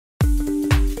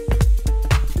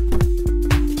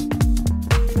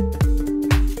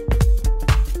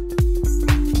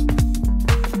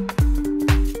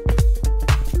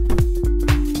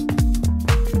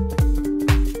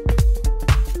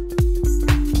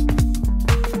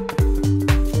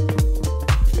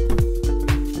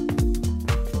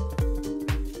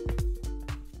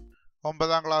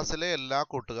ക്ലാസ്സിലെ എല്ലാ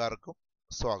കൂട്ടുകാർക്കും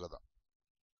സ്വാഗതം.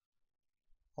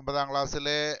 9ാം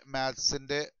ക്ലാസ്സിലെ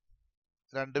മാത്സിന്റെ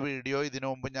 2 വീഡിയോ ഇതിനു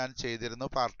മുമ്പ് ഞാൻ ചെയ്തിരുന്നു.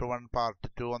 പാർട്ട് 1 പാർട്ട്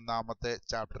 2 ഒന്നാമത്തെ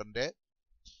ചാപ്റ്ററിന്റെ.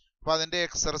 അപ്പോൾ അതിന്റെ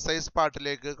എക്സർസൈസ്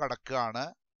പാർട്ടിലേക്ക് കടക്കുകയാണ്.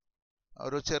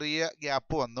 ഒരു ചെറിയ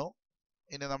ഗ്യാപ്പ് വന്നു.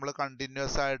 ഇനി നമ്മൾ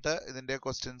കണ്ടിന്യൂസ് ആയിട്ട് ഇതിന്റെ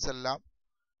ക്വസ്റ്റ്യൻസ് എല്ലാം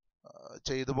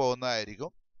ചെയ്തു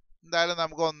പോകുന്നതായിരിക്കും. എന്തായാലും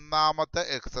നമുക്ക് ഒന്നാമത്തെ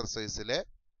എക്സർസൈസിലെ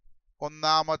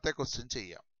ഒന്നാമത്തെ ക്വസ്റ്റ്യൻ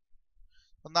ചെയ്യാം.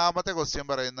 ഒന്നാമത്തെ ക്വസ്റ്റ്യൻ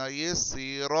പറയുന്ന is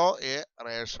 0 A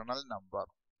rational number?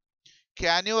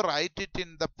 Can you write it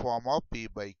in the form of P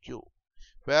by Q,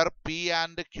 where P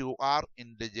and Q are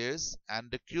integers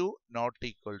and Q not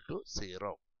equal to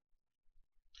 0?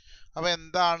 അപ്പോൾ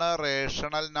എന്താണ്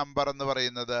റേഷണൽ നമ്പർ എന്ന്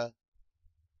പറയുന്നത്?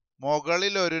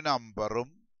 മുകളിൽ ഒരു നമ്പറും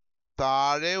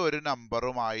താഴെ ഒരു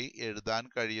നമ്പറുമായി എഴുതാൻ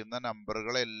കഴിയുന്ന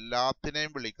നമ്പറുകൾ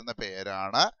എല്ലാത്തിനെയും വിളിക്കുന്ന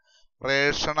പേരാണ്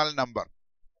റേഷണൽ നമ്പർ.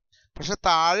 പക്ഷെ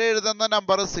താഴെ എഴുതുന്ന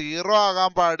നമ്പർ 0 ആകാൻ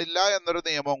പാടില്ല എന്നൊരു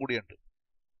നിയമം കൂടിയുണ്ട്.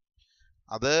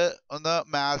 അത് ഒന്ന്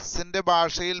മാത്സിന്റെ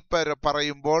ഭാഷയിൽ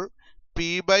പറയുമ്പോൾ പി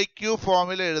ബൈ ക്യൂ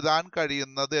ഫോമിൽ എഴുതാൻ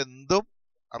കഴിയുന്നത് എന്തും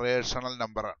റേഷണൽ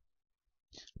നമ്പറാണ്.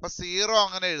 അപ്പൊ 0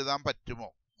 അങ്ങനെ എഴുതാൻ പറ്റുമോ?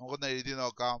 നമുക്കൊന്ന് എഴുതി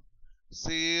നോക്കാം.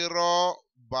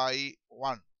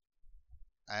 0/1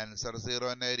 ആൻസർ 0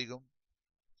 തന്നെ ആയിരിക്കും.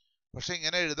 പക്ഷെ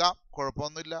ഇങ്ങനെ എഴുതാം,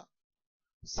 കുഴപ്പമൊന്നുമില്ല.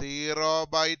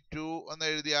 0/2 എന്ന്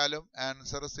എഴുതിയാലും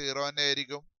ആൻസർ 0 തന്നെ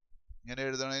ആയിരിക്കും. ഇങ്ങനെ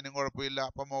എഴുതണതിനും കുഴപ്പമില്ല.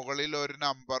 അപ്പൊ മുകളിൽ ഒരു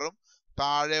നമ്പറും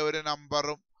താഴെ ഒരു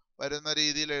നമ്പറും വരുന്ന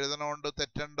രീതിയിൽ എഴുതണോണ്ട്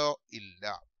തെറ്റുണ്ടോ? ഇല്ല.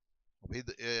 അപ്പൊ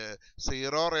ഇത്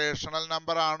 0 റേഷണൽ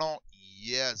നമ്പർ ആണോ?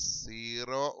 യെസ്,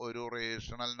 0 ഒരു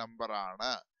റേഷണൽ നമ്പർ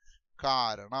ആണ്.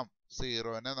 കാരണം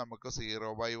 0നെ നമുക്ക്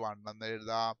 0/1 എന്ന്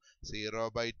എഴുതാം,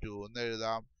 0/2 എന്ന്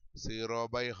എഴുതാം,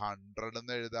 0/100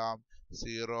 എന്ന് എഴുതാം,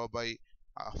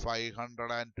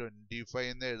 0/525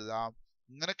 എന്ന് എഴുതാം.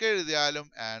 ഇങ്ങനെയൊക്കെ എഴുതിയാലും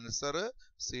ആൻസർ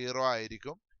 0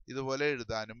 ആയിരിക്കും. ഇതുപോലെ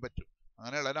എഴുതാനും പറ്റും.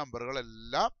 അങ്ങനെയുള്ള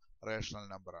നമ്പറുകളെല്ലാം റേഷണൽ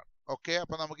നമ്പറാണ്. ഓക്കെ,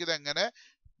 അപ്പൊ നമുക്കിത് എങ്ങനെ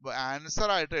ആൻസർ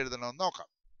ആയിട്ട് എഴുതണമെന്ന് നോക്കാം.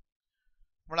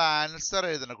 നമ്മൾ ആൻസർ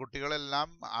എഴുതണം. കുട്ടികളെല്ലാം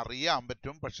അറിയാൻ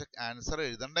പറ്റും, പക്ഷെ ആൻസർ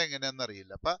എഴുതേണ്ട എങ്ങനെയാണെന്ന്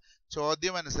അറിയില്ല. അപ്പൊ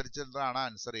ചോദ്യം അനുസരിച്ചിട്ടാണ്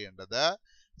ആൻസർ ചെയ്യേണ്ടത്.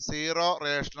 0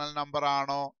 റേഷണൽ നമ്പർ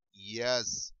ആണോ?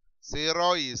 Yes, 0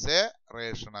 is A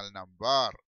rational number.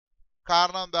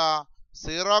 കാരണം എന്താ?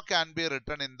 0 can be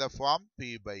written in the form P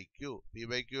by Q. P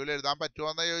by Q എഴുതാൻ പറ്റുമോ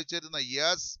എന്ന് ചോദിച്ചിരുന്നു.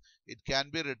 Yes, it can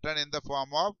be written in the form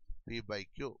of P by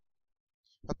Q.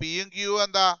 പിയും Q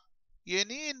എന്താ?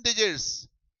 Any integers,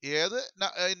 ഏത്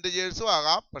ഇൻറ്റിജേഴ്സും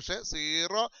ആകാം. പക്ഷെ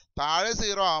 0 താഴെ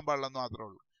 0 ആകാൻ പാടില്ലെന്ന് മാത്രമേ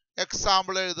ഉള്ളൂ.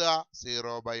 എക്സാമ്പിൾ എഴുതുക.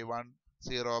 0/1,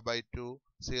 0/2,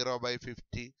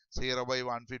 0/50,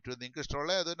 0/150. നിങ്ങൾക്ക്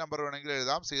ഇഷ്ടമുള്ള ഏത് നമ്പർ വേണമെങ്കിലും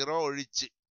എഴുതാം, 0 ഒഴിച്ച്.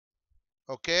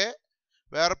 Okay,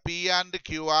 where P and Q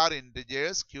are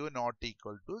integers, Q not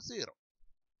equal to 0.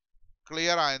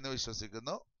 Clear ആയെന്ന്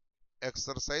വിശ്വസിക്കുന്നു.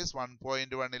 എക്സർസൈസ്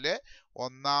 1.1ലെ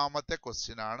ഒന്നാമത്തെ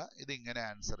ക്വസ്റ്റ്യൻ ആണ്. ഇത് ഇങ്ങനെ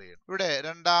ആൻസർ ചെയ്യണം. ഇവിടെ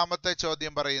രണ്ടാമത്തെ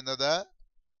ചോദ്യം പറയുന്നത്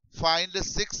find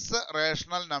 6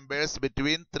 rational numbers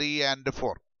between 3 and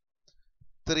 4.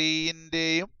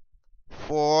 3ന്റെയും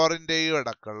 4ന്റെയും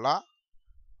ഇടക്കുള്ള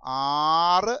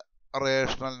 6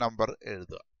 rational number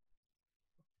എഴുതുക.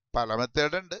 പല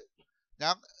മെത്തേഡ് ഉണ്ട്.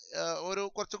 ഞാൻ ഒരു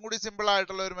കുറച്ചും കൂടി സിമ്പിൾ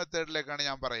ആയിട്ടുള്ള ഒരു മെത്തേഡിലേക്കാണ്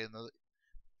ഞാൻ പറയുന്നത്.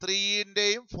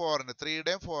 3ന്റെയും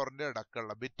 4ന്റെയും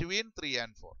ഇടക്കുള്ള ബിറ്റ്വീൻ 3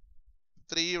 and 4.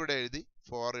 3 ഇവിടെ എഴുതി,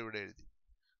 4 ഇവിടെ എഴുതി.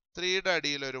 3യുടെ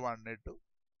അടിയിൽ ഒരു 1 ഇട്ടു,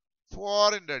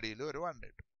 4ന്റെ അടിയിൽ ഒരു 1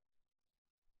 ഇട്ടു.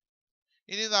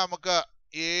 ഇനി നമുക്ക്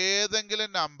ഏതെങ്കിലും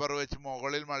നമ്പർ വെച്ച്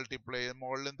മുകളിലും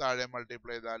താഴെ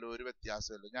മൾട്ടിപ്ലൈ ചെയ്താലും ഒരു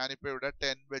വ്യത്യാസമില്ല. ഞാനിപ്പോ ഇവിടെ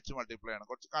 10 വെച്ച് മൾട്ടിപ്ലൈ ആണ്,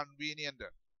 കുറച്ച് കൺവീനിയന്റ്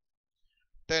ആണ്.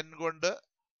 10 കൊണ്ട്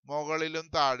മുകളിലും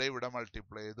താഴെ ഇവിടെ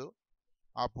മൾട്ടിപ്ലൈ ചെയ്തു.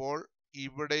 അപ്പോൾ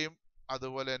ഇവിടെയും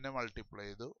അതുപോലെ തന്നെ മൾട്ടിപ്ലൈ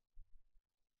ചെയ്തു.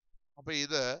 അപ്പൊ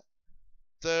ഇത്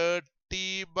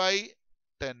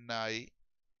 30/10 ആയി.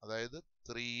 അതായത്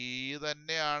 3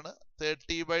 തന്നെയാണ്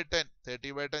 30/10.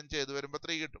 30/10 ചെയ്ത് വരുമ്പോ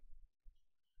 3 കിട്ടും.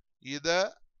 ഇത്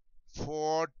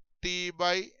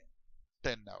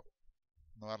 40/10 ആവും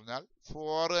എന്ന് പറഞ്ഞാൽ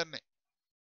 4 തന്നെ.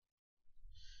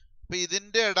 അപ്പൊ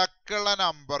ഇതിന്റെ ഇടക്കുള്ള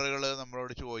നമ്പറുകൾ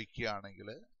നമ്മളോട് ചോദിക്കുകയാണെങ്കിൽ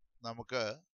നമുക്ക്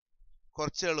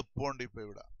കുറച്ച് എളുപ്പമുണ്ട് ഇപ്പൊ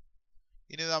ഇവിടെ.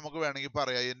 ഇനി നമുക്ക് വേണമെങ്കിൽ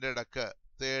പറയാം ഇതിന്റെ ഇടക്ക്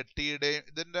 30യുടെയും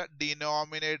ഇതിന്റെ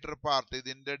ഡിനോമിനേറ്റർ പാർട്ട്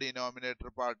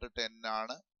 10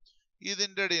 ആണ്.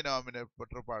 ഇതിന്റെ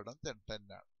ഡിനോമിനേറ്റർ പാർട്ടും 10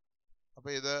 ആണ്. അപ്പൊ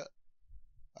ഇത്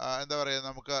എന്താ പറയാ,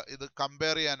 നമുക്ക് ഇത്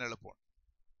കമ്പയർ ചെയ്യാൻ എളുപ്പമാണ്.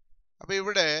 അപ്പൊ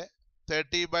ഇവിടെ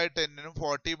 30/10നും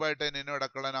 40/10നും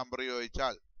ഇടക്കുള്ള നമ്പർ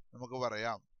ചോദിച്ചാൽ നമുക്ക്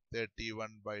പറയാം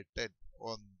 31/10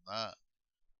 1,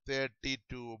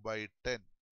 32/10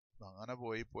 അങ്ങനെ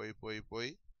പോയി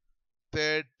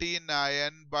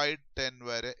 39/10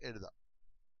 വരെ എഴുതാം.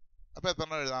 അപ്പൊ എത്ര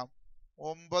എണ്ണം എഴുതാം?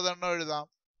 9 എണ്ണം എഴുതാം.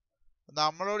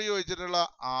 നമ്മളോട് ചോദിച്ചിട്ടുള്ള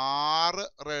 6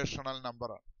 റേഷണൽ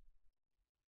നമ്പറാണ്.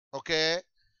 ഓക്കെ,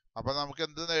 അപ്പൊ നമുക്ക്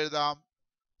എന്തെന്ന് എഴുതാം?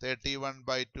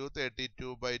 31/2,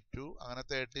 32/2, അങ്ങനെ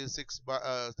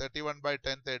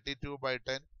 31/10,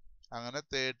 32/10, അങ്ങനെ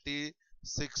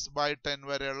 36/10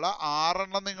 വരെയുള്ള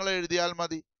 6 നിങ്ങൾ എഴുതിയാൽ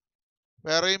മതി.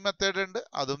 വേറെയും മെത്തേഡ് ഉണ്ട്,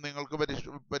 അതും നിങ്ങൾക്ക്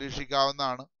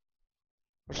പരീക്ഷിക്കാവുന്നതാണ്.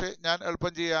 പക്ഷെ ഞാൻ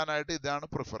എളുപ്പം ചെയ്യാനായിട്ട് ഇതാണ്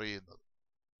പ്രിഫർ ചെയ്യുന്നത്.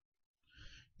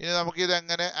 ഇനി നമുക്ക്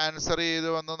ഇതെങ്ങനെ ആൻസർ ചെയ്ത്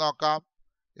വന്ന് നോക്കാം.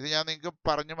 ഇത് ഞാൻ നിങ്ങൾക്ക്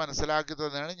പറഞ്ഞ് മനസ്സിലാക്കി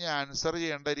തന്നെയാണ്. ഇനി ആൻസർ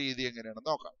ചെയ്യേണ്ട രീതി എങ്ങനെയാണെന്ന്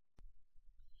നോക്കാം.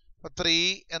 അപ്പൊ 3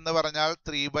 എന്ന് പറഞ്ഞാൽ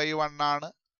 3/1 ആണ്.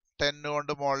 10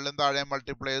 കൊണ്ട് മുകളിലും താഴെ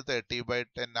മൾട്ടിപ്ലൈ ചെയ്ത്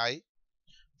 30/10 ആയി.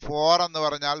 4 എന്ന്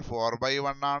പറഞ്ഞാൽ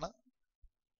 4/1 ആണ്.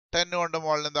 10 കൊണ്ട്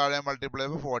മുകളിലും താഴെ മൾട്ടിപ്ലൈ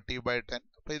ചെയ്യുമ്പോൾ 40/10.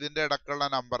 അപ്പൊ ഇതിന്റെ ഇടക്കുള്ള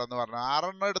നമ്പർ എന്ന് പറഞ്ഞാൽ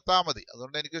 6 എടുത്താൽ മതി.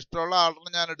 അതുകൊണ്ട് എനിക്ക് ഇഷ്ടമുള്ള 6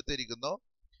 ഞാൻ എടുത്തിരിക്കുന്നു.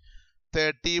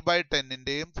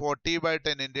 30/10ന്റെയും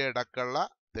 40/10ന്റെയും ഇടക്കുള്ള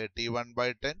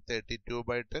 31/10,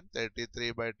 32/10,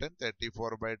 33/10,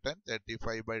 34/10,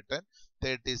 35/10,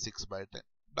 36/10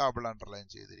 ഡബിൾ അണ്ടർലൈൻ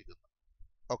ചെയ്തിരിക്കുന്നു.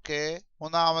 ഓക്കെ,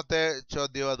 മൂന്നാമത്തെ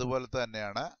ചോദ്യം അതുപോലെ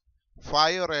തന്നെയാണ്.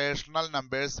 5 റേഷണൽ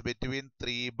നമ്പേഴ്സ് ബിറ്റ്വീൻ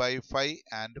 3/5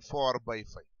 ആൻഡ്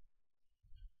 4/5.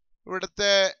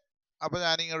 ഇവിടുത്തെ അപ്പൊ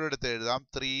ഞാനിങ്ങോട്ട് എടുത്ത് എഴുതാം.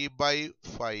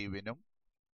 3/5നും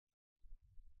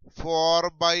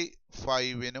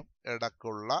 4/5നും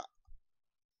ഇടക്കുള്ള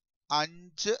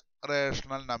 5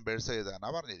 റേഷണൽ നമ്പേഴ്സ്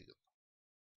എഴുതാനാണ് പറഞ്ഞിരിക്കുന്നത്.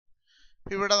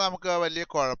 ഇവിടെ നമുക്ക് വലിയ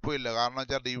കുഴപ്പമില്ല. കാരണം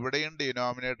വെച്ചാൽ ഇവിടെയും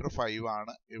ഡിനോമിനേറ്റർ 5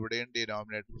 ആണ്, ഇവിടെയും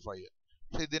ഡിനോമിനേറ്റർ 5.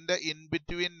 പക്ഷെ ഇതിന്റെ ഇൻ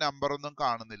ബിറ്റ്വീൻ നമ്പർ ഒന്നും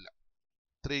കാണുന്നില്ല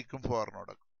 3ക്കും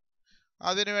 4നോടൊക്കെ.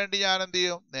 അതിനുവേണ്ടി ഞാൻ എന്ത്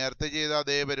ചെയ്യും? നേരത്തെ ചെയ്ത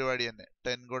അതേ പരിപാടി തന്നെ.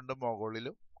 10 കൊണ്ട്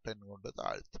മുകളിലും 10 കൊണ്ട്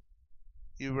താഴ്ത്തും.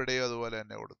 ഇവിടെയും അതുപോലെ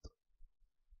തന്നെ കൊടുത്തു.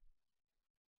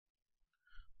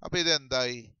 അപ്പൊ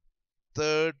ഇതെന്തായി?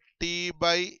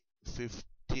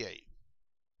 30/50 ആയി.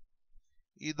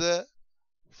 ഇത്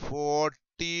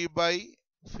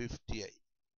 40/50 ആയി.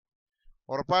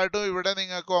 ഉറപ്പായിട്ടും ഇവിടെ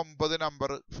നിങ്ങൾക്ക് 9 നമ്പർ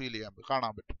ഫീൽ ചെയ്യാൻ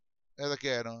കാണാൻ പറ്റും.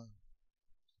 ഏതൊക്കെയായിരുന്നു?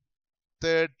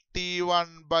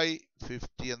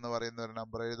 31/50 എന്ന് പറയുന്ന ഒരു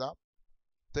നമ്പർ എഴുതാം.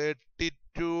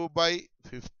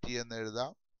 32/50 എന്ന്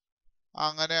എഴുതാം.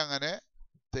 അങ്ങനെ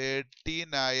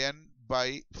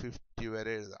 39/50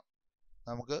 വരെ എഴുതാം.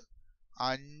 നമുക്ക്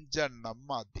 5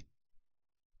 മതി.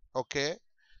 ഓക്കെ,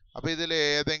 അപ്പൊ ഇതിൽ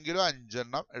ഏതെങ്കിലും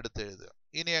 5 എടുത്ത് എഴുതുക.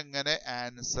 ഇനി എങ്ങനെ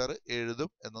ആൻസർ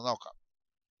എഴുതും എന്ന് നോക്കാം.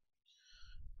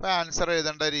 അപ്പൊ ആൻസർ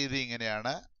എഴുതേണ്ട രീതി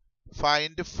ഇങ്ങനെയാണ്.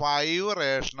 Find 5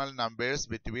 rational numbers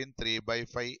between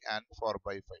 3/5 and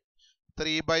 4/5.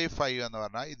 3/5 എന്ന്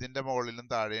പറഞ്ഞാൽ ഇതിന്റെ മുകളിലും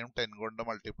താഴെയും 10 കൊണ്ട്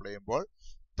മൾട്ടിപ്ലൈ ചെയ്യുമ്പോൾ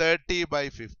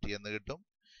 30/50 എന്ന് കിട്ടും.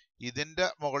 ഇതിന്റെ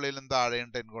മുകളിലും താഴെയും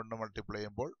 10 കൊണ്ട് മൾട്ടിപ്ലൈ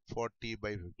ചെയ്യുമ്പോൾ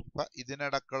 40/50. അപ്പൊ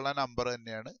ഇതിനിടക്കുള്ള നമ്പർ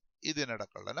തന്നെയാണ്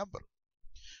ഇതിനിടക്കുള്ള number.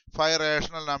 5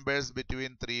 rational numbers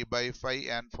between 3/5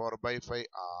 and 4/5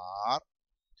 are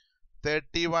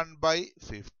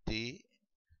 31/50,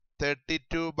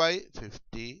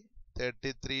 32/50,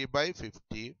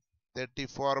 33/50,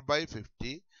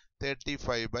 34/50,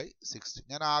 35/60.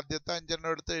 ഞാൻ ആദ്യത്തെ 5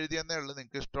 എടുത്ത് എഴുതിയെന്നേ ഉള്ളൂ.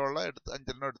 നിങ്ങൾക്ക് ഇഷ്ടമുള്ള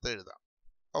 5 എടുത്ത് എഴുതാം.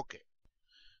 ഓക്കെ,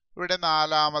 ഇവിടെ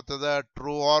നാലാമത്തത്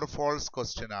ട്രൂ ഓർ ഫോൾസ്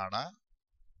ക്വസ്റ്റ്യൻ ആണ്.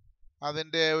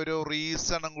 അതിന്റെ ഒരു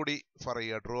റീസണും കൂടി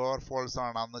പറയുക. ട്രൂ ഓർ ഫോൾസ്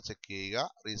ആണെന്ന് ചെക്ക് ചെയ്യുക,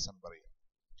 റീസൺ പറയുക.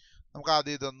 നമുക്ക്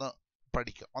ആദ്യം ഇതൊന്ന്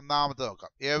പഠിക്കാം. ഒന്നാമത്തെ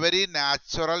നോക്കാം. Every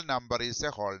natural number is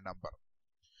A whole number.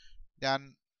 ഞാൻ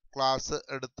ക്ലാസ്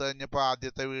എടുത്തു കഴിഞ്ഞപ്പോൾ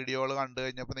ആദ്യത്തെ വീഡിയോകൾ കണ്ടു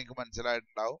കഴിഞ്ഞപ്പോൾ നിങ്ങൾക്ക്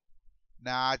മനസ്സിലായിട്ടുണ്ടാവും.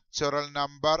 നാച്ചുറൽ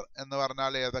നമ്പർ എന്ന്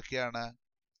പറഞ്ഞാൽ ഏതൊക്കെയാണ്?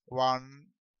 1,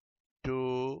 2,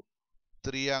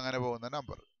 3 അങ്ങനെ പോകുന്ന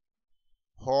നമ്പർ.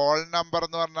 ഹോൾ നമ്പർ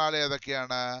എന്ന് പറഞ്ഞാൽ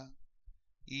ഏതൊക്കെയാണ്?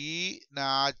 ഈ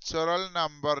നാച്ചുറൽ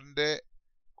നമ്പറിന്റെ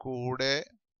കൂടെ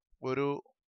ഒരു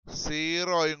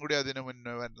 0യും കൂടി അതിന്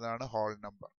മുന്നേ വരുന്നതാണ് ഹോൾ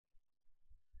നമ്പർ.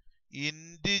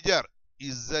 ഇൻറ്റിജർ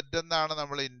ഇസഡ് എന്നാണ്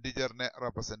നമ്മൾ ഇൻറ്റിജറിനെ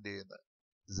റെപ്രസെന്റ് ചെയ്യുന്നത്.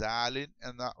 സാലിൻ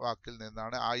എന്ന വാക്കിൽ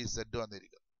നിന്നാണ് ആ ഇസഡ്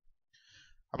വന്നിരിക്കുന്നത്.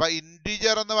 അപ്പൊ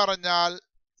ഇൻറ്റിജർ എന്ന് പറഞ്ഞാൽ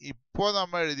ഇപ്പോ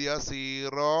നമ്മൾ എഴുതിയ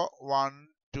 0, 1,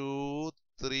 2,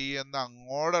 3 എന്ന്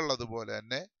അങ്ങോട്ടുള്ളത് പോലെ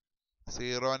തന്നെ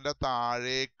 0ന്റെ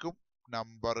താഴേക്കും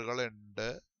നമ്പറുകൾ ഉണ്ട്.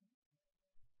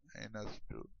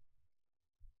 -2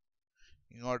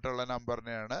 ഇങ്ങോട്ടുള്ള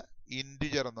നമ്പറിനെയാണ്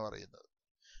ഇൻറ്റിജർ എന്ന് പറയുന്നത്.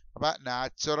 അപ്പൊ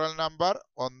നാച്ചുറൽ നമ്പർ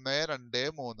 1, 2,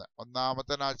 3.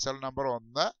 ഒന്നാമത്തെ നാച്ചുറൽ നമ്പർ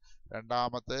 1,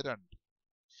 രണ്ടാമത്തെ 2.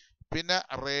 പിന്നെ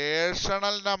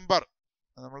റേഷണൽ നമ്പർ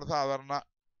നമ്മൾ സാധാരണ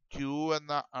Q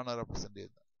എന്ന ആണ് റെപ്രസെന്റ്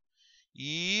ചെയ്യുന്നത്.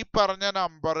 ഈ പറഞ്ഞ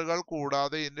നമ്പറുകൾ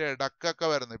കൂടാതെ ഇതിന്റെ ഇടക്കൊക്കെ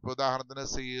വരുന്നത്, ഇപ്പൊ ഉദാഹരണത്തിന്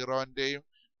 0ന്റെയും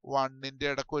 1ന്റെ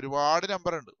ഇടക്ക് ഒരുപാട്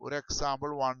നമ്പർ ഉണ്ട്. ഒരു എക്സാമ്പിൾ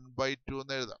 1/2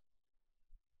 എന്ന് എഴുതാം.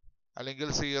 അല്ലെങ്കിൽ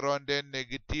 0ന്റെ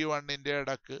 -1ന്റെ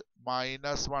ഇടക്ക്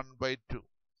 -1/2.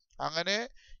 അങ്ങനെ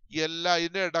എല്ലാ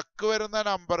ഇതിന്റെ ഇടക്ക് വരുന്ന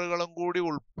നമ്പറുകളും കൂടി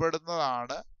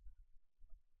ഉൾപ്പെടുന്നതാണ്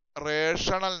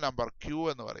റേഷണൽ നമ്പർ ക്യൂ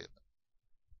എന്ന് പറയുന്നത്.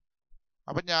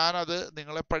 അപ്പൊ ഞാനത്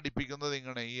നിങ്ങളെ പഠിപ്പിക്കുന്നത്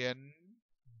ഇങ്ങനെ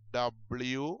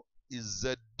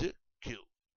NWZQ.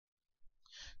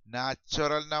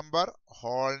 Natural number,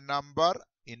 whole number,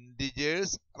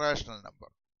 integers, rational number.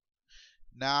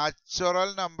 Natural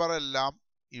number എല്ലാം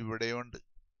ഇവിടെയുണ്ട്.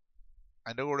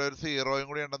 അതിന്റെ കൂടെ ഒരു സീറോയും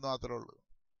കൂടി ഉണ്ടെന്ന് മാത്രമേ ഉള്ളൂ.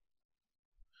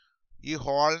 ഈ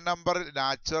ഹോൾ നമ്പർ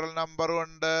നാച്ചുറൽ നമ്പറും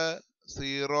ഉണ്ട്,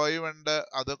 സീറോയും ഉണ്ട്.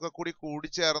 അതൊക്കെ കൂടി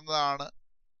കൂടിച്ചേർന്നതാണ്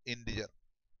ഇൻഡിജർ.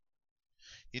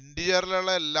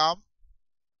 ഇൻഡിജറിലുള്ള എല്ലാം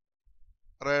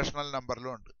റേഷണൽ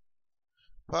നമ്പറിലും ഉണ്ട്.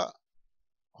 അപ്പൊ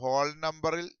ഹോൾ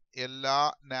നമ്പറിൽ എല്ലാ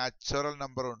നാച്ചുറൽ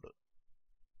നമ്പറും ഉണ്ട്.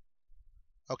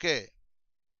 ഓക്കെ,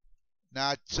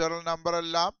 നാച്ചുറൽ നമ്പർ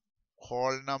എല്ലാം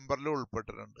ഹോൾ നമ്പറിൽ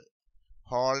ഉൾപ്പെട്ടിട്ടുണ്ട്.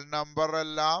 ഹോൾ നമ്പർ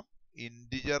എല്ലാം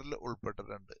ഇൻഡിജറിൽ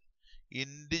ഉൾപ്പെട്ടിട്ടുണ്ട്.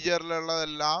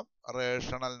 ഇൻഡിജറിലുള്ളതെല്ലാം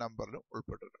റേഷണൽ നമ്പറിലും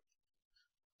ഉൾപ്പെട്ടിട്ടുണ്ട്.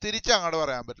 തിരിച്ചങ്ങോട്ട്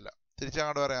പറയാൻ പറ്റില്ല.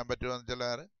 തിരിച്ചങ്ങോട്ട് പറയാൻ പറ്റുമോ എന്ന്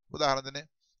വെച്ചാൽ, ഉദാഹരണത്തിന്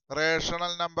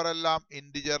റേഷണൽ നമ്പർ എല്ലാം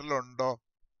ഇൻഡിജറിലുണ്ടോ?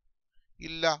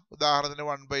 ഇല്ല. ഉദാഹരണത്തിന്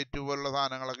 1/2 പോലുള്ള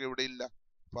സാധനങ്ങളൊക്കെ ഇവിടെ ഇല്ല.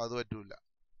 അപ്പൊ അത് പറ്റൂല.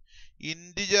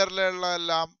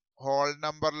 ഇൻഡിജറിലുള്ളതെല്ലാം ഹോൾ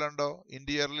നമ്പറിലുണ്ടോ?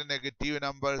 ഇൻഡിജറിൽ നെഗറ്റീവ്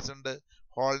നമ്പേഴ്സ് ഉണ്ട്,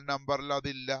 ഹോൾ നമ്പറിൽ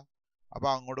അതില്ല. അപ്പൊ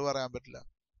അങ്ങോട്ട് പറയാൻ പറ്റില്ല.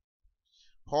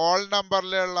 Whole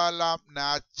നമ്പറിലുള്ളതെല്ലാം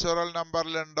natural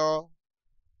നമ്പറിലുണ്ടോ?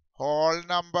 ഹോൾ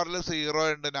നമ്പറിൽ 0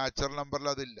 ഉണ്ട്, നാച്ചുറൽ നമ്പറിൽ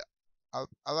അതില്ല.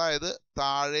 അതായത്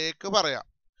താഴേക്ക് പറയാം,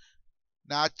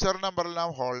 നാച്ചുറൽ നമ്പറെല്ലാം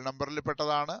ഹോൾ നമ്പറിൽ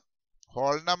പെട്ടതാണ്,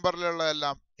 ഹോൾ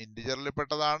നമ്പറിലുള്ളതെല്ലാം ഇൻഡിജറിൽ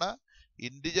പെട്ടതാണ്,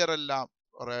 ഇൻഡിജർ എല്ലാം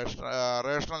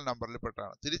റേഷണൽ നമ്പറിൽ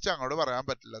പെട്ടതാണ്. തിരിച്ചങ്ങോട്ട് പറയാൻ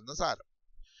പറ്റില്ലെന്ന് സാരം.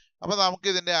 അപ്പൊ നമുക്ക്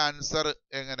ഇതിന്റെ ആൻസർ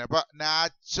എങ്ങനെ? അപ്പൊ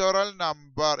natural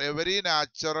number, every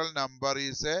natural number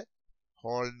is A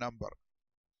whole number.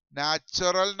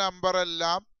 Natural number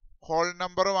എല്ലാം ഹോൾ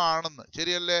നമ്പറും ആണെന്ന്,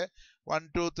 ശരിയല്ലേ? 1,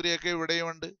 2, 3 ഒക്കെ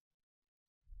ഇവിടെയുമുണ്ട്.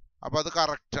 അപ്പൊ അത്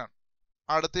കറക്റ്റാണ്.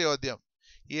 അടുത്ത ചോദ്യം,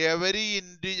 എവരി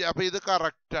ഇൻഡിജർ. അപ്പൊ ഇത്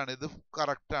കറക്റ്റാണ്, ഇത്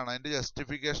കറക്റ്റാണ്. അതിന്റെ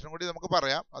ജസ്റ്റിഫിക്കേഷനും കൂടി നമുക്ക്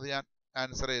പറയാം, അത് ഞാൻ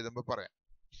ആൻസർ ചെയ്തുമ്പോൾ പറയാം.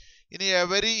 ഇനി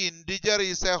every integer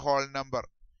is A whole number.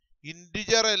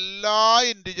 Integer എല്ലാ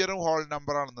ഇൻഡിജറും ഹോൾ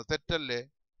നമ്പർ ആണെന്ന്, തെറ്റല്ലേ?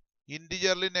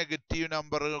 ഇൻഡിജറിൽ നെഗറ്റീവ്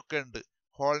നമ്പർ ഒക്കെ ഉണ്ട്,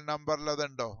 ഹോൾ നമ്പറിൽ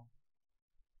അതുണ്ടോ?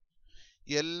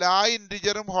 എല്ലാ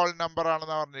ഇൻഡിജറും ഹോൾ നമ്പർ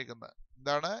ആണെന്നാണ് പറഞ്ഞിരിക്കുന്നത്.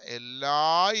 എന്താണ്? എല്ലാ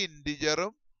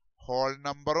ഇൻഡിജറും ഹോൾ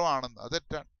നമ്പറും ആണെന്ന്. അത്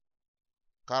തെറ്റാണ്.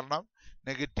 കാരണം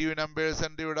നെഗറ്റീവ് നമ്പേഴ്സ്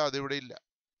ഉണ്ട് ഇവിടെ, അതിവിടെ ഇല്ല.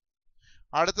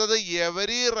 അടുത്തത്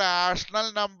every rational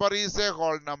number is A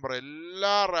whole number.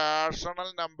 എല്ലാ റാഷണൽ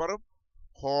നമ്പറും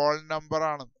ഹോൾ നമ്പർ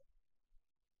ആണെന്ന്.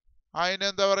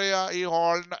 അതിനെന്താ പറയാ? ഈ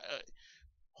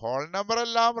ഹോൾ നമ്പർ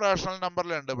എല്ലാം റേഷണൽ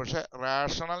നമ്പറിലുണ്ട്, പക്ഷെ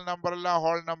റാഷണൽ നമ്പർ എല്ലാം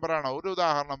ഹോൾ നമ്പർ ആണോ? ഒരു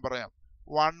ഉദാഹരണം പറയാം.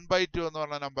 1/2 എന്ന്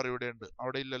പറഞ്ഞ നമ്പർ ഇവിടെ ഉണ്ട്,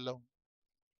 അവിടെ ഇല്ലല്ലോ.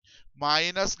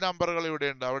 മൈനസ് നമ്പറുകൾ ഇവിടെ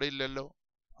ഉണ്ട്, അവിടെ ഇല്ലല്ലോ.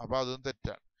 അപ്പൊ അതും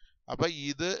തെറ്റാണ്. അപ്പൊ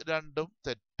ഇത് രണ്ടും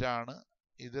തെറ്റാണ്,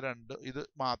 ഇത് രണ്ടും, ഇത്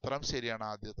മാത്രം ശരിയാണ്,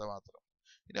 ആദ്യത്തെ മാത്രം.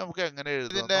 ഇനി നമുക്ക് എങ്ങനെ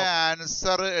എഴുതാം? ഇതിന്റെ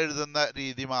ആൻസർ എഴുതുന്ന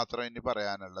രീതി മാത്രം ഇനി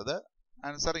പറയാനുള്ളത്.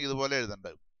 ആൻസർ ഇതുപോലെ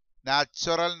എഴുതേണ്ടത്,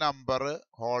 നാച്ചുറൽ നമ്പർ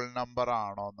ഹോൾ നമ്പർ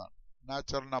ആണോ എന്നാണ്.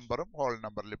 നാച്ചുറൽ നമ്പറും ഹോൾ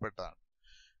നമ്പറിൽ പെട്ടതാണ്.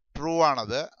 ട്രൂ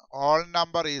ആണത്. Whole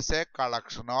number is A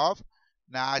collection of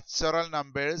natural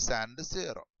numbers and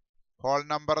zero. Whole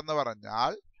number എന്ന്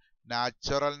പറഞ്ഞാൽ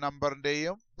നാച്ചുറൽ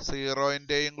നമ്പറിന്റെയും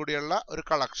സീറോയിന്റെയും കൂടിയുള്ള ഒരു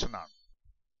കളക്ഷൻ ആണ്.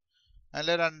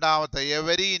 അതിലെ രണ്ടാമത്തെ,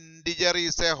 every integer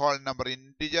is A whole number.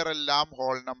 Integer എല്ലാം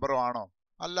ഹോൾ നമ്പറും ആണോ?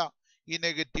 അല്ല. ഈ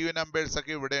നെഗറ്റീവ് നമ്പേഴ്സ്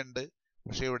ഒക്കെ ഇവിടെ ഉണ്ട്,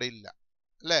 പക്ഷെ ഇവിടെ ഇല്ല,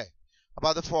 അല്ലേ? അപ്പൊ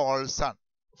അത് ഫോൾസ് ആണ്.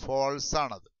 ഫോൾസ്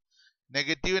ആണത്.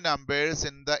 Negative numbers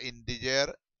in the integer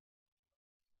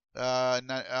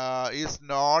is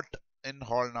not in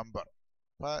whole number.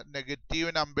 അപ്പൊ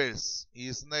നെഗറ്റീവ് നമ്പേഴ്സ്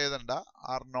ഈസ് എന്ന് എഴുതണ്ട,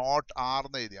 ആർ നോട്ട്, ആർ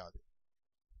എന്ന് എഴുതിയാൽ മതി.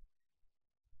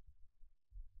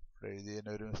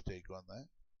 എഴുതിയതിനൊരു മിസ്റ്റേക്ക് വന്ന്.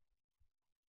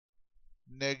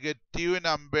 Negative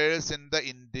numbers in the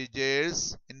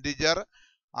integer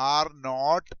are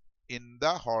not in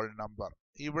the whole number.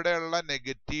 ഇവിടെയുള്ള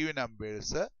നെഗറ്റീവ്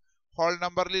നമ്പേഴ്സ് ഹോൾ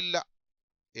നമ്പറിൽ ഇല്ല.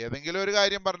 ഏതെങ്കിലും ഒരു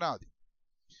കാര്യം പറഞ്ഞാൽ മതി.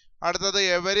 അടുത്തത്,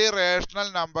 every rational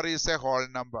number is A whole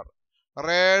number.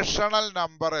 Rational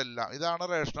number എല്ലാം, ഇതാണ്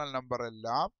റേഷണൽ നമ്പർ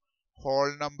എല്ലാം ഹോൾ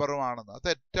നമ്പറുമാണെന്ന്. അത്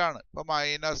തെറ്റാണ്. ഇപ്പൊ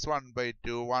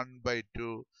 -1/2,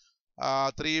 1/2,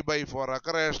 3/4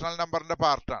 ഒക്കെ റേഷണൽ നമ്പറിന്റെ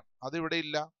പാർട്ടാണ്. അതിവിടെ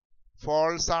ഇല്ല,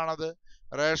 ഫോൾസ് ആണത്.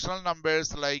 Rational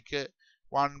numbers like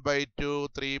 1/2,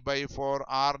 3/4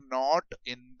 are not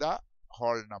in the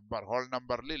whole number. Whole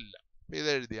നമ്പറിൽ ഇല്ല. ഇത്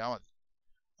എഴുതിയാൽ മതി.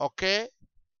 ഓക്കെ.